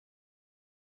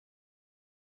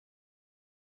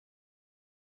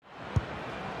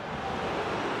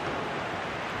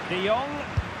De Jong.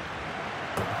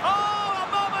 Oh, a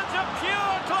moment of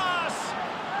pure class!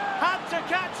 Had to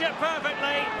catch it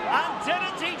perfectly, and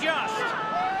didn't he just?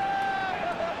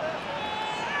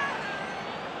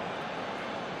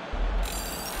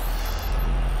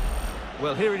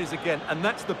 Well, here it is again, and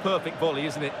that's the perfect volley,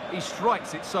 isn't it? He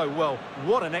strikes it so well.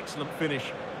 What an excellent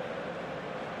finish.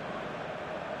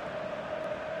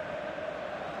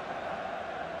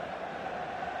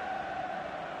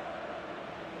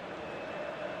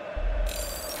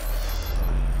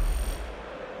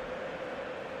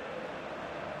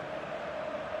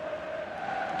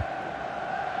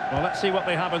 Well, let's see what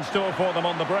they have in store for them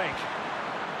on the break.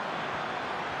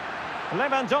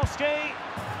 Lewandowski.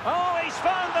 Oh, he's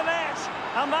found the net.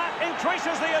 And that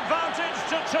increases the advantage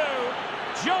to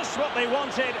 2. Just what they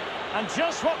wanted and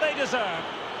just what they deserve.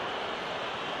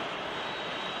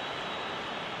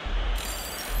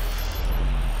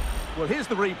 Well, here's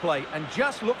the replay, and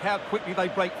just look how quickly they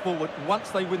break forward once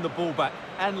they win the ball back.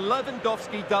 And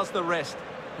Lewandowski does the rest.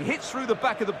 He hits through the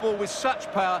back of the ball with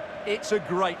such power. It's a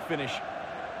great finish.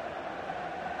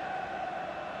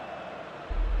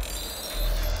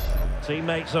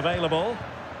 Teammates available.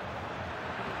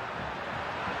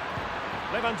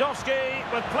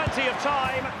 Lewandowski with plenty of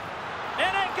time.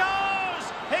 In it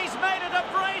goes! He's made it a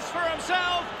brace for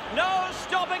himself. No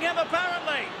stopping him,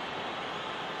 apparently.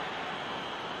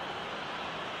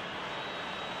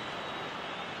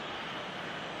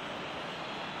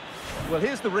 Well,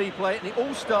 here's the replay, and it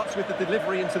all starts with the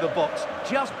delivery into the box,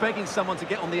 just begging someone to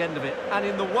get on the end of it. And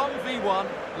in the 1v1,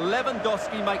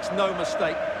 Lewandowski makes no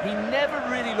mistake. He never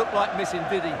really looked like missing,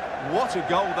 did he? What a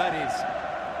goal that is.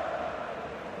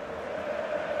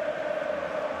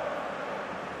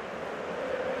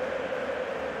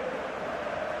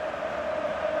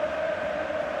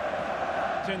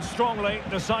 In strongly,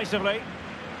 decisively.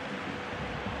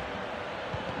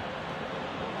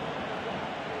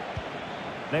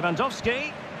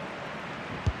 Lewandowski.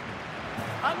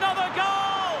 Another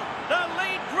goal! The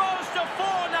lead grows to 4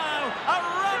 now. A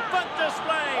rampant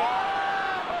display.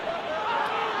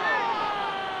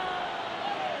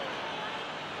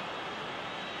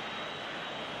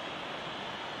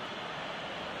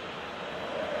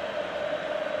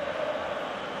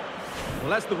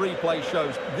 Well, as the replay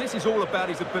shows, this is all about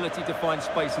his ability to find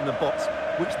space in the box,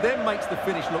 which then makes the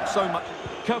finish look so much...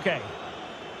 Koke.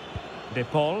 De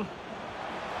Paul.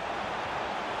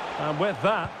 And with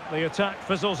that, the attack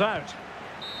fizzles out.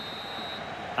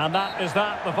 And that is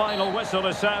that. The final whistle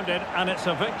is sounded, and it's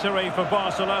a victory for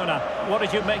Barcelona. What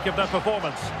did you make of their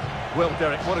performance? Well,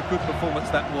 Derek, what a good performance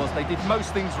that was. They did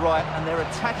most things right, and their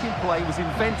attacking play was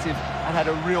inventive and had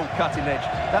a real cutting edge.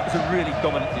 That was a really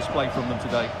dominant display from them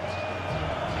today.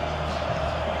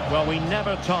 Well, we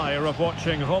never tire of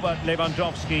watching Robert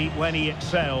Lewandowski when he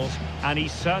excels, and he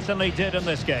certainly did in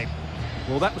this game.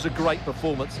 Well, that was a great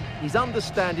performance. His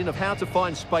understanding of how to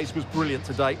find space was brilliant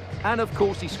today. And, of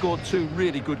course, he scored 2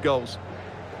 really good goals.